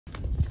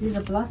See,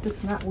 the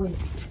plastic's not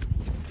waste.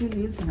 Still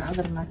using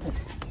other method.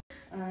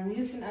 I'm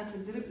using as a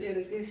drip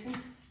irrigation.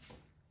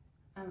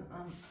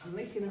 I'm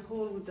making a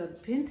hole with the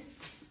pin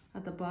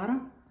at the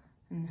bottom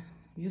and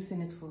using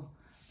it for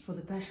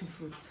the passion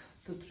fruit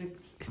to drip.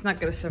 It's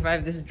not gonna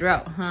survive this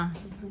drought, huh?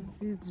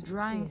 It's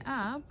drying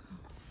up.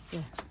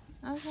 Yeah.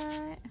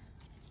 Okay.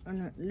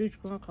 أنا ليش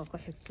كمان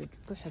كحكت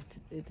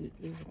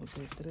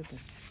دربه.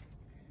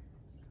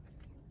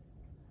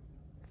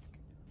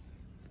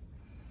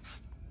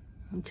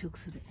 I'm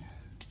choosing it.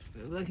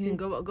 Looking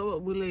go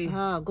up, Willie.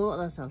 Go up.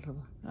 That's all.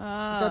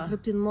 That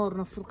dripped in more.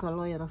 Na furka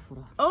lawyer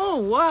afura. Oh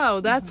wow,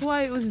 that's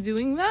why it was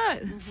doing that.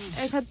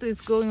 I thought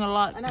it's going a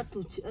lot.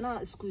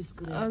 أنا squeeze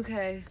green.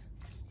 Okay.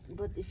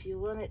 But if you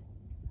want it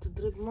to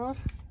drip more,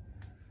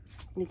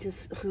 you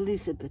just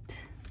release a bit.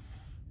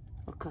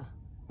 Okay.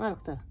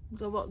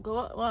 Go up.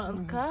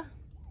 Okay.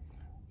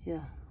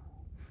 Yeah.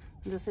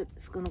 That's it.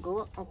 It's gonna go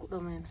up. I'll put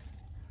them in.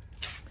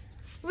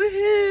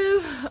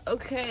 Woohoo!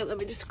 Okay, let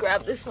me just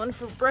grab this one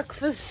for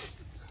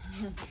breakfast.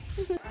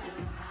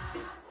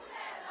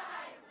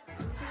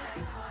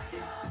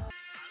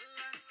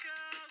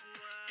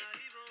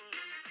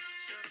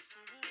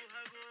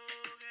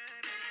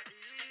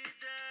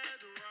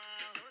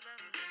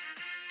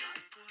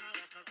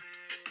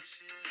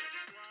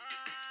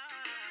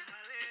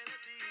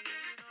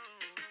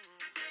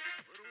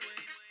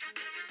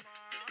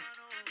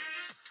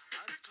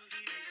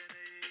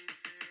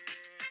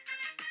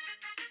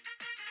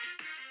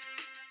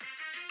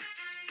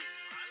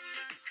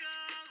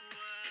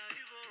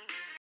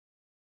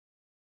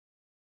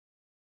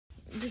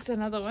 This is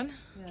another one.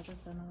 Yeah,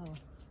 that's another one.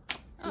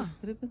 So Oh. it's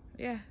dripping?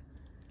 Yeah.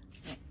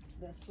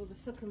 That's for the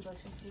second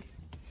passion fruit.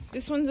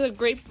 This one's a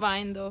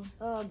grapevine though.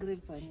 Oh,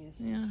 grapevine, yes.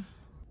 Yeah.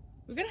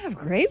 We're gonna have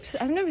grapes?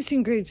 I've never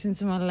seen grapes in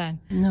Somaliland.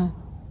 No.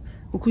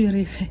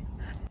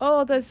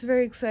 Oh, that's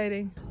very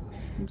exciting.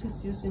 I'm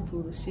just using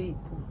for the shade.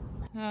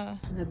 Uh.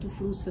 And I do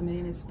fruits and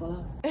mayonnaise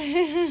plus.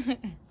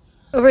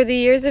 Over the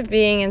years of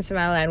being in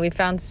Somaliland, we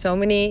found so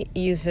many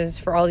uses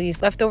for all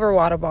these leftover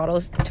water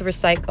bottles to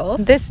recycle.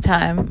 This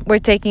time, we're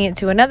taking it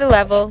to another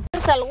level.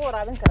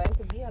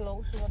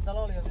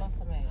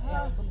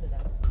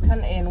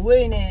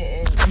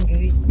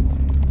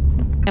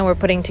 And we're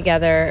putting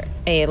together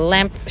a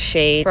lamp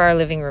shade for our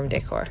living room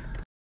decor.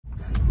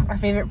 Our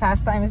favorite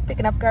pastime is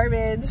picking up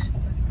garbage.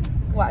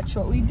 Watch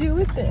what we do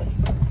with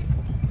this.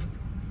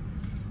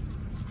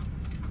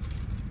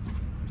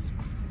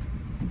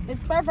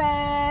 It's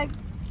perfect.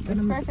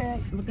 It's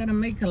perfect. We're gonna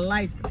make a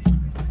light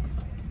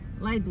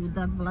with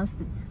that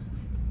plastic.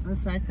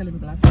 Recycling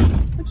plastic.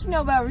 What you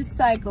know about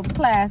recycled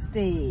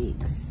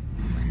plastics?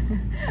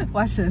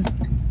 Watch this.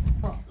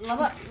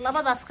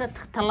 Labadaas ka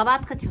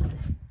talabaad ka jirta.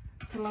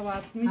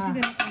 Talabaad.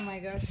 Mitida. Oh my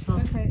gosh.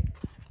 Okay.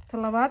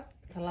 Talabaad.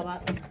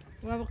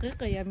 Waa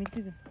baqiiqaya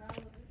mitida.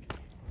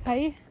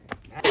 Hay.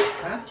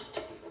 Huh?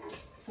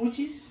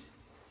 Voetjes?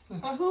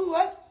 Who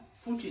what?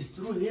 Voetjes,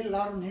 droeg heel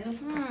larm heel.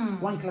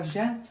 One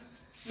klavje.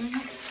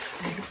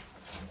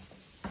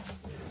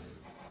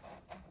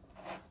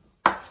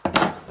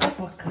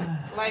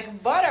 Like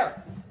butter.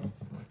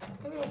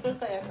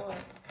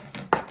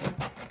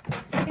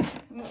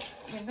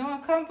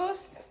 Met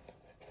compost.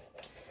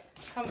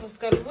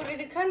 Compost قال بقول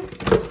إذا كان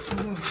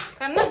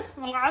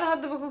ملعقة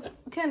هذا بقول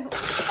كان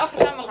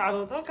أفضل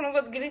ملعقة طبعا كانوا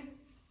قد قليل.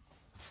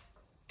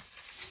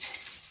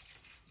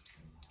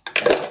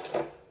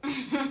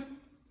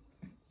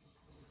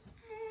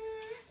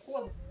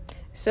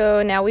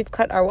 So now we've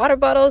cut our water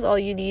bottles. All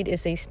you need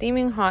is a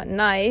steaming hot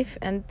knife,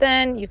 and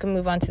then you can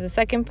move on to the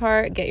second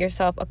part. Get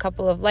yourself a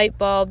couple of light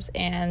bulbs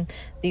and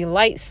the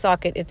light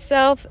socket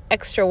itself,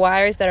 extra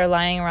wires that are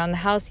lying around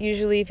the house.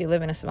 Usually if you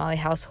live in a Somali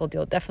household,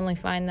 you'll definitely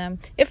find them.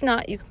 If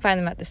not, you can find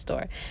them at the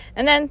store.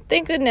 And then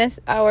thank goodness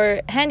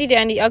our handy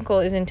dandy uncle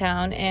is in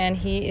town and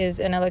he is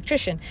an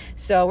electrician.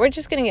 So we're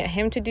just gonna get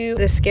him to do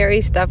the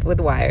scary stuff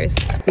with wires.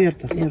 Here,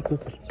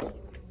 good.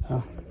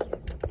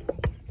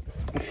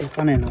 في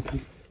قنينة.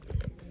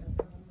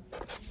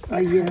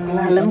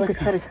 لا لما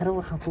كتر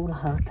كروح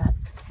حقولها تعال.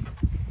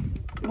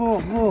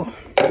 أوه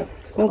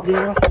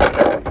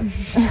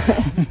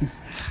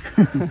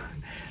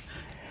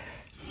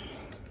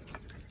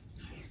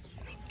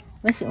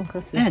ماشي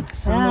أنكسر.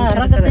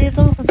 رجع ده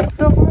يطلع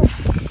خسرته.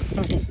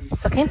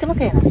 سكينت ما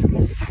كان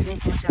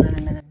سكينت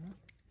وشرنا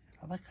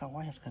أبغى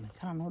واحد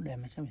كان نقول له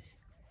مش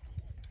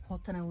هو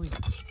تناوي.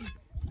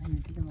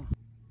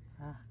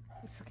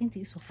 سكينت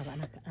يسوق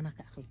أنا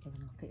كأخي كذا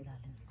ما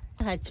كإلهنا.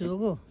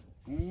 هاتشوجو.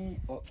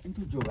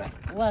 أنتوا جوا.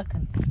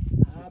 واكن.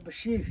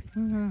 Bashir.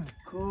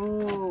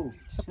 Cool.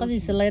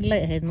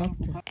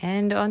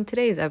 And on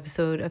today's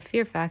episode of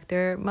Fear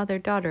Factor,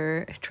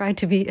 mother-daughter tried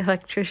to be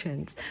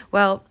electricians.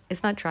 Well,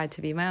 it's not tried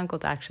to be. My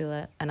uncle's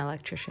actually an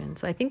electrician.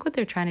 So I think what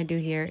they're trying to do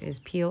here is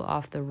peel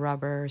off the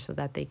rubber so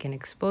that they can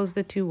expose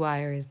the two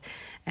wires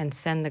and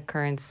send the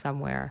currents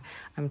somewhere.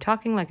 I'm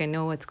talking like I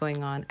know what's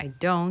going on. I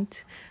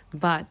don't,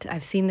 but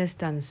I've seen this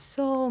done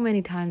so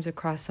many times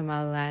across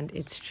Somaliland.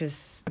 It's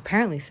just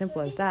apparently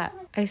simple as that.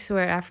 I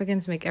swear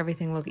Africans make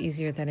everything look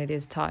easier than it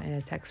is taught in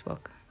a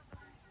textbook.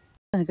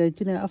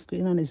 hagaajinaya afka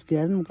inaan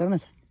isgaarin ma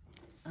garanaysa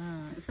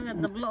isaga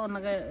dablo oo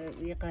naga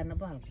yaqaan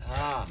bahalka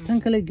tan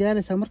kale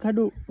gaaraysa marka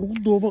hadhow ugu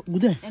doobo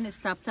gudaha in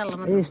istaabta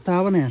lama ay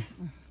istaabanayaan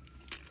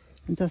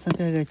intaasaan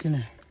ka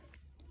hagaajinaya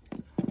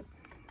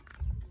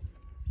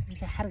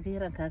inta xarga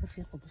yaran kaaga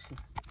fiiqo bushi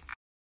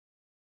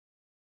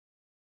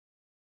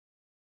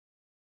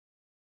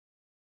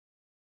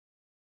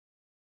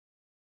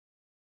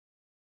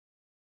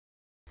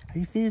Are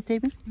you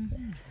videotaping?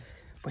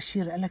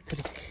 Bashir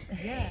Electric.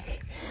 Yeah,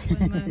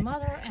 when my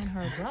mother and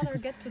her brother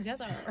get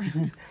together.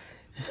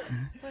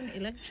 One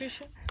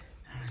electrician,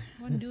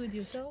 one do it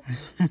yourself.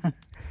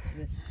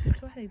 Yes.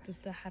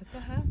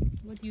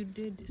 What you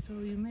did, so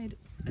you made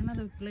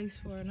another place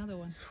for another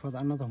one. For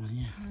another one,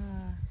 yeah.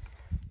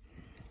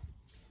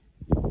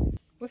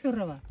 wuxuu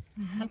rabaa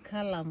halka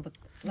laambad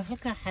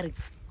halka xarig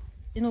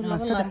inuu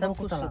laba laambad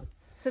ku shido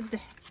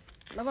saddex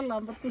laba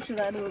laambad ku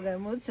shido aan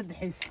ogaamo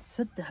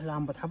saddex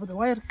laambad xabad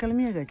wayr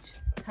kalmiya gaaj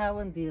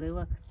taawan diiray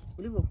waa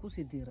waliba ku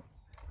sii diiray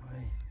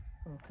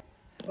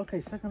okay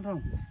second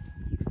round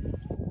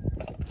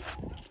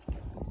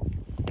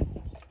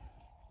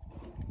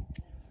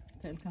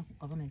تلك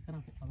قبنا كنا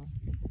في قبنا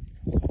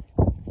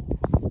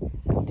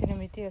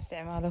تنميتي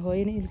استعماله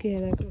هويني الكي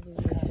هذا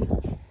كويس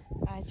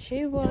عاد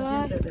شيء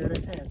والله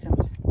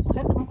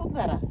هذا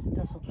مقدرة انت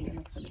سوق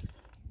لنا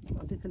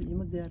هذيك اللي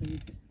ما داري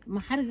ما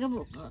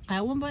حرق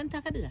قاوم بقى انت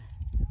كده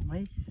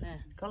ماي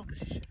قلق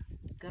الشيشه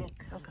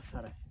قلق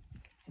الصراحه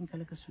ان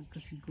كلك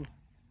كسيجو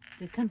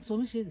كان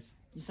سومي شيء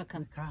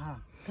مسكن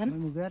كان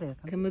مغاري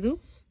كان مدو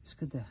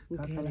اسكده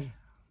كاكله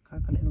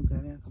انه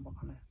غاري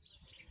كبقنا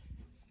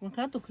ما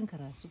كان توكن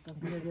كرا سوق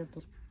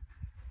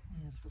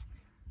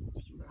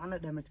أنا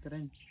دامج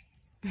كرين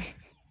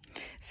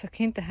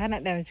سكينته أنا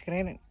دامج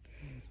كرين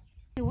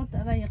وات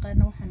هذا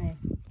يقارن وحنا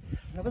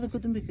نبدأ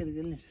كتب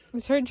بكرة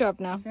It's her job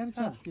now.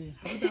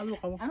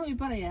 أنا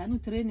يبرأ أنا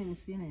تريننج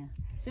سينا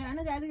شيء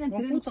أنا قاعد أقول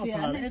تريننج شيء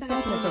أنا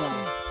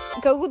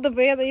كوجود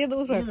بيض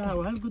يدور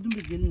هل كتب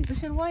بكرة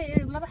بس الواي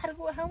لا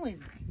بحرق هوين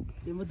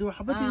يمدوا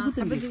حبتي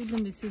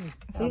قدام بيسيني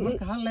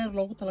هل لا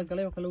يرلو قلت لك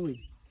عليه وكلوي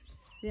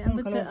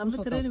أنا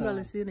تريننج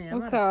بالسينا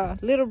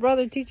Okay, little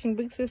brother teaching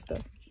big sister.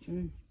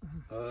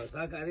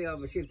 ساك عليها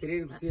بشير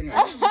ترين بسيني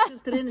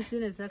ترين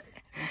سينا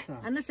ساك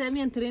أنا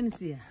سامي أن ترين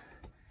سيا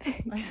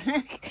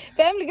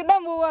فاهم لي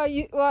قدام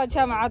هو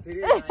جامعة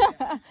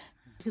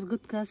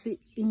شرقت كاسي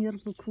إن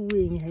يربو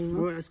كوين هاي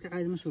هو عسك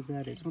عايز مشو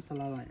قاري اسمه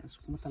طلال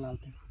اسمه طلال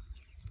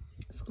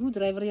سكرو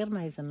درايفر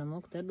يرنا هاي سنة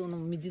موك تدو أنا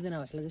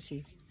مديدنا وحلا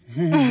شيء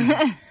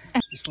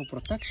It's for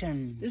protection.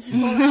 This is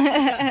for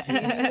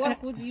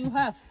work with you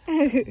have.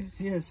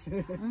 Yes.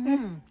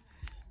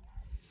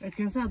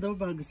 لكن ساعة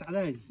وبقى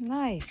قصعداي.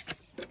 Nice.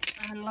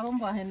 اللهم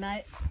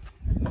باهناي.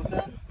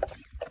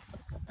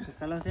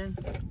 كلاكين.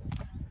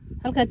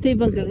 هل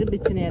كتيبان كقدر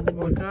تشيني هذا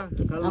بقول.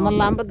 أما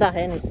اللامبة ده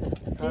هينس.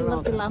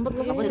 سيمر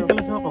اللامبة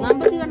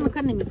اللامبة دي بان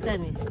مكاني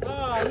متسامي.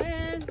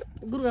 man.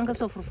 قولوا أنك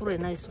سوفر فري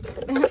نايس.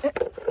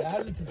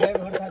 هل تجايب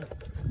هرتان؟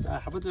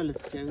 حبيت ولا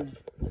تجايبني؟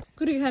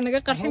 قولي هنقا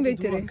قرحين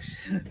بيتري.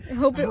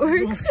 Hope it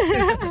works.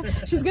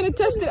 She's gonna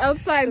test it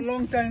outside. It's a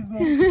long time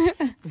ago.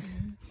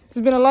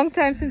 It's been a long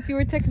time since you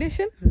were a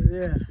technician.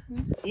 Yeah.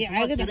 يا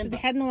عقد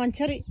سدحادنا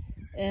وانشري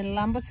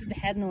اللامبة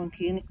سدحادنا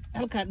وانكيني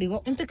هل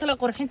كديجو أنت كلا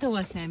قرحين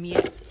توا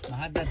سامية.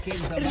 ما هذا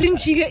كيف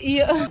رنشيجا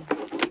إيه.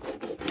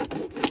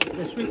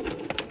 This week.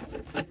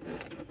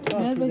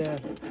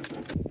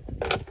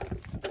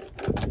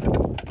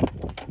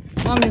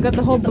 Mom, you got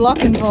the whole block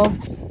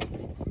involved.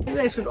 You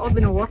guys should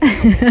open a work.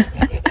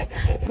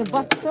 The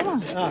box, sama.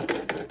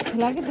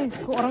 Like it,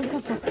 go around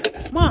kafa.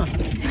 Ma.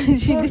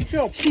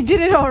 She did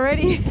it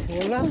already.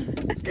 والله.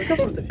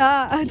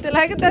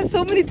 like that so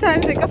many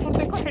times.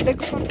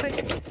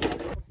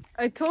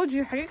 I told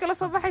you, حقيقة لا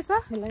صباح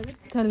صح؟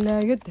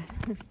 ثلاجة.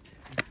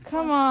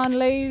 Come on,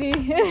 lady.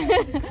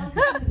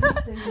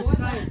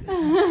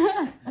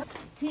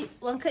 تي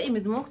وانك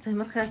إمد موقته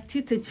مركا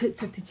تي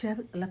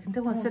تتجاب لكن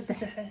تبغى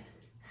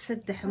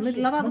سدح مد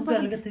لا بعض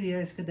كان لقيت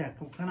لي اسكدا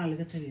كان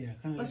لقيت لي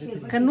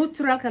كان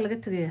نوترال كان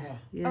لقيت لي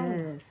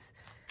يس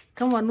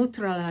كم هو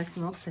نوترال هاي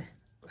موقته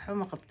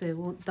وحما قبته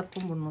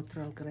ودبكم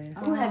بالنوترال كريه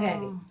هو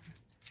هجاجي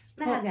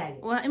ما هجاجي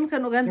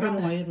ويمكن وقال جرام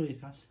واير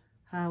ويكاس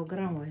ها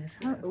وجرام واير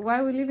Why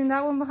are we leaving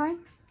that one behind?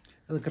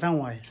 the جرام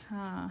واير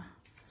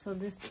So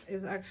this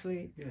is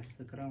actually yes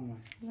the جرام واير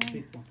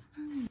big one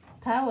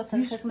تاو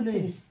تنسى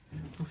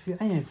وفي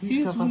عين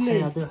في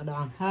شغله هذا واحد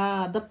عام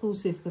ها دبكوا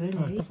سيف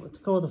كريه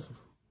كوظف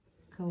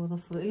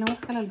كوظف إلا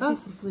واحد كلا لسيف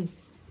فري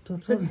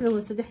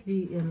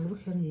سدحدي lagu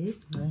xiriyay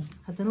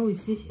hadana way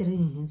sii xiran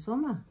yihiin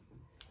Soomaa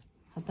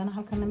hadana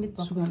halkana mid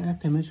baa sugan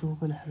aagta meesha uu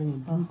kala xiran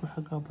yahay ku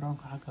xaga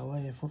brownka xaga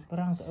way fur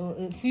brownka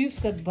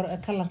fuse-ka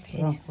kala xir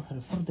brownka xir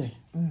furde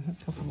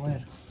ka fur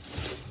wire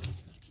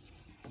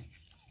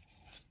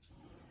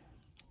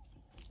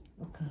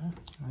okay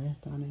ay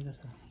taana iga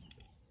sa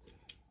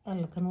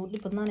alla kan uu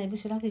dib badnaanay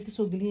bisha halkay ka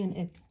soo galiyeen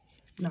eeg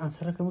nacas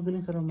sare kama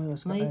galin karo ma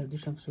iska ay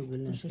dushan ka soo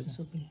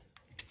galin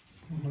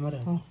numara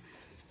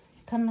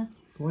kana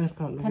wire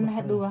ka kana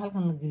hadhow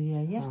halkan la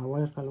galiyaa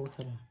wire ka lagu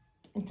xiraa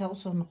inta u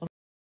soo noqon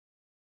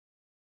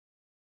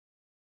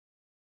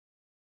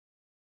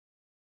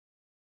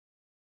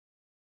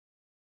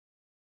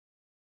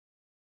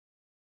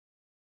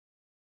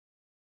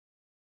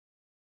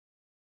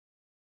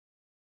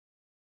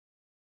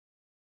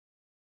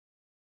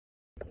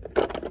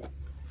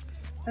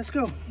Let's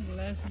go.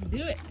 Let's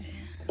do it.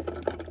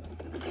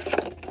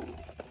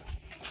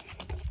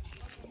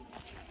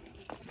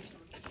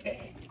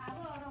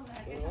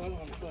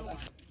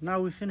 Now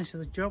we finish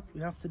the job.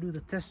 We have to do the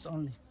test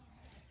only.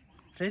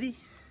 Ready?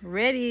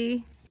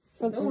 Ready.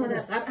 Get in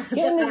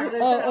the,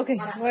 oh, okay.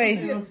 Wait.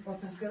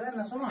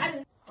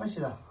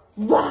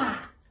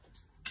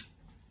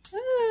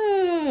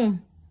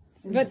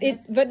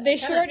 But they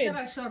shorted.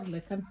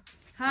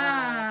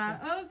 Ha.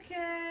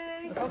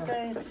 Okay.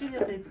 Okay.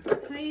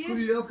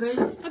 كله اوكي.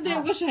 هذا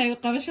وقشها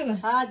قبشها.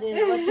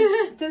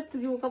 هذه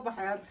تستجي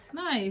وقبحات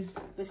Nice.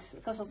 بس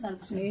كسر سنة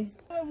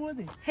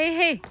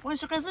Hey. وين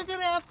شقيسك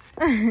يا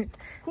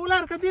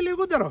كولار كديل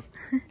يقدروا.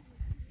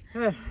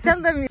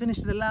 Tell them. Finish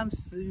the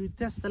lamps. You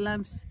test the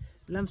lamps.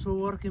 Lamps were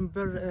working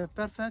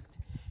perfect.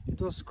 It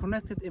was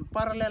connected in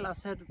parallel. I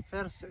said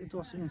first it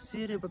was in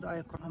series, but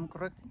I'm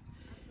correcting.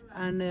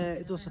 And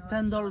it was a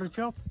 $10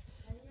 job.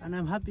 And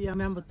I'm happy I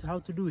remembered how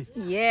to do it.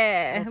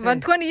 Yeah. Okay.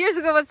 About 20 years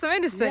ago, what's the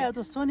minister? Yeah, it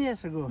was 20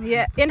 years ago.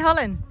 Yeah. In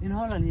Holland. In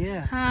Holland,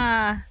 yeah.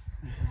 Ah.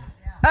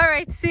 All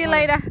right. See you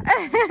later.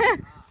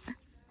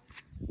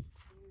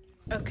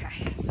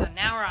 Okay, so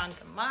now we're on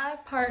to my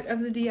part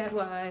of the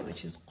DIY,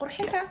 which is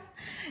qurxinta.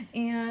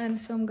 And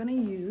so I'm gonna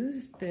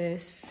use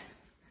this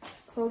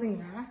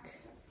clothing rack.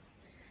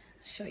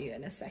 I'll show you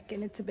in a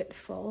second. It's a bit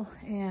full,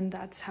 and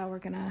that's how we're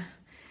gonna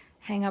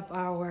hang up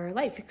our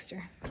light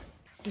fixture.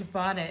 We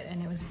bought it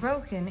and it was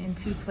broken in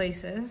 2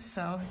 places,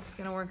 so it's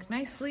gonna work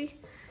nicely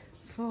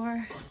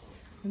for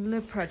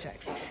the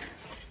project.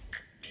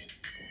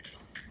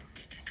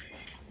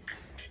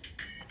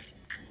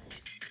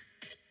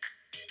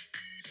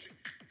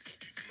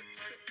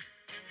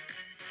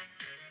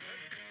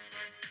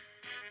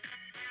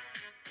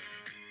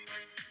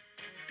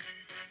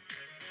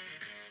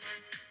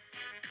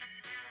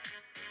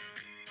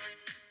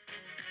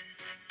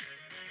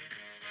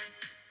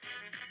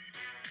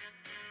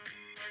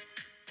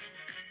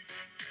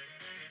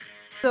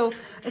 So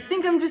I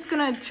think I'm just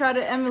gonna try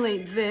to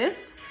emulate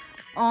this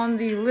on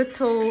the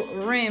little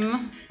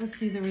rim. Let's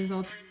see the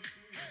results.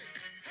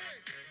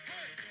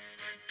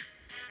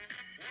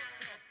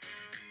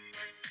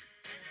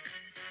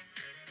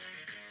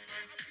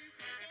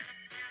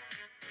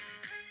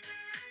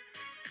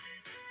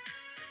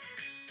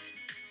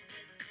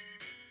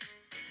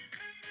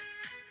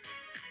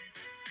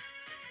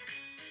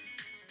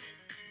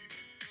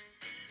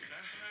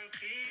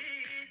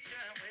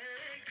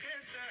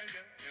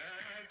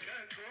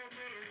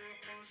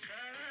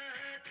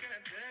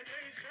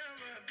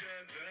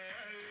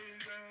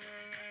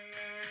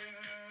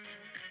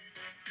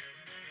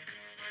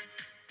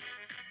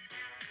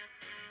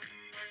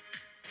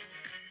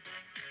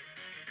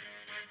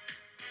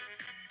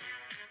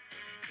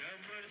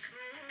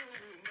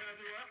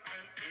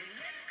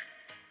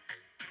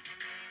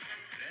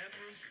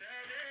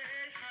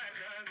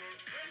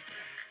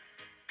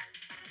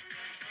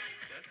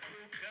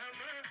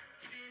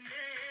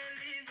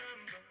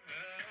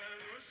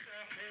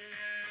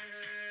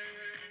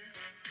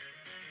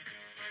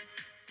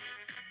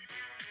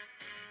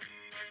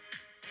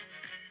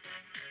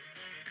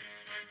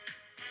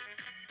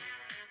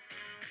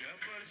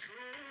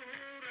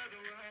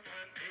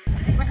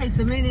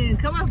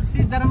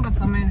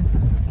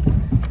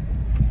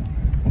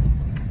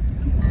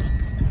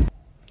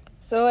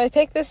 So I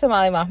picked the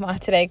Somali Mahmah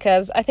today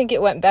because I think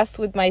it went best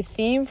with my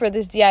theme for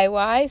this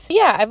DIY. So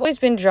yeah, I've always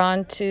been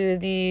drawn to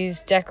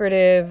these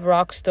decorative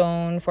rock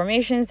stone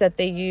formations that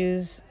they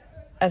use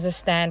as a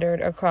standard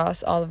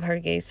across all of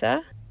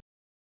Hargeisa.